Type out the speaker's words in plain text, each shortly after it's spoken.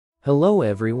Hello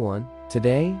everyone,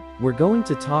 today, we're going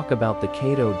to talk about the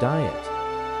keto diet.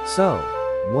 So,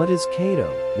 what is keto?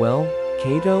 Well,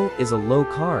 keto is a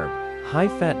low-carb,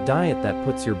 high-fat diet that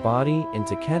puts your body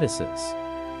into ketosis.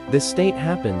 This state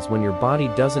happens when your body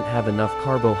doesn't have enough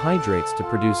carbohydrates to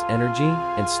produce energy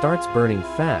and starts burning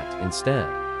fat instead.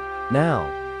 Now,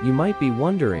 you might be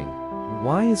wondering,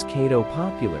 why is keto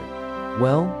popular?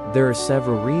 Well, there are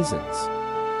several reasons.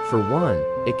 For one,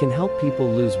 it can help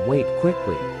people lose weight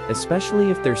quickly, especially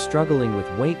if they're struggling with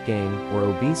weight gain or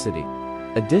obesity.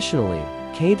 Additionally,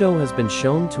 keto has been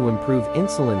shown to improve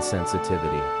insulin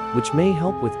sensitivity, which may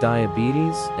help with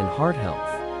diabetes and heart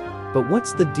health. But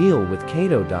what's the deal with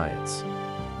keto diets?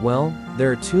 Well,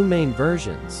 there are two main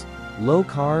versions,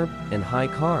 low-carb and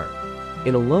high-carb.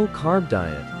 In a low-carb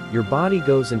diet, your body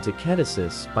goes into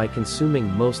ketosis by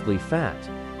consuming mostly fat,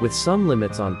 with some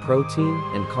limits on protein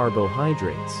and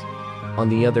carbohydrates. On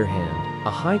the other hand,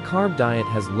 a high-carb diet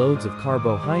has loads of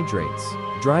carbohydrates,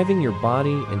 driving your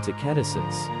body into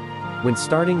ketosis. When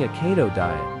starting a keto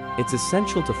diet, it's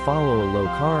essential to follow a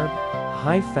low-carb,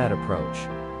 high-fat approach.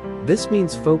 This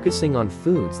means focusing on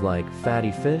foods like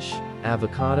fatty fish,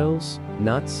 avocados,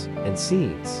 nuts, and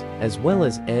seeds, as well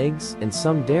as eggs and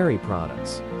some dairy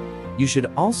products. You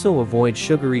should also avoid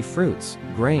sugary fruits,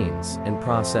 grains, and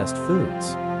processed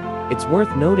foods. It's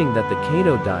worth noting that the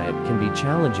keto diet can be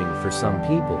challenging for some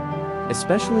people,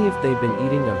 especially if they've been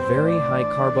eating a very high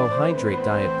carbohydrate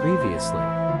diet previously.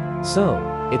 So,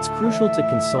 it's crucial to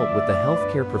consult with a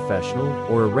healthcare professional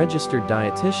or a registered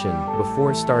dietitian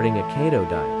before starting a keto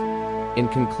diet. In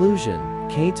conclusion,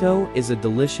 keto is a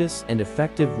delicious and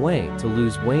effective way to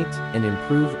lose weight and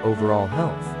improve overall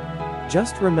health.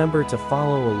 Just remember to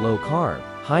follow a low-carb,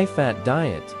 high-fat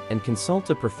diet and consult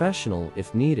a professional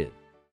if needed.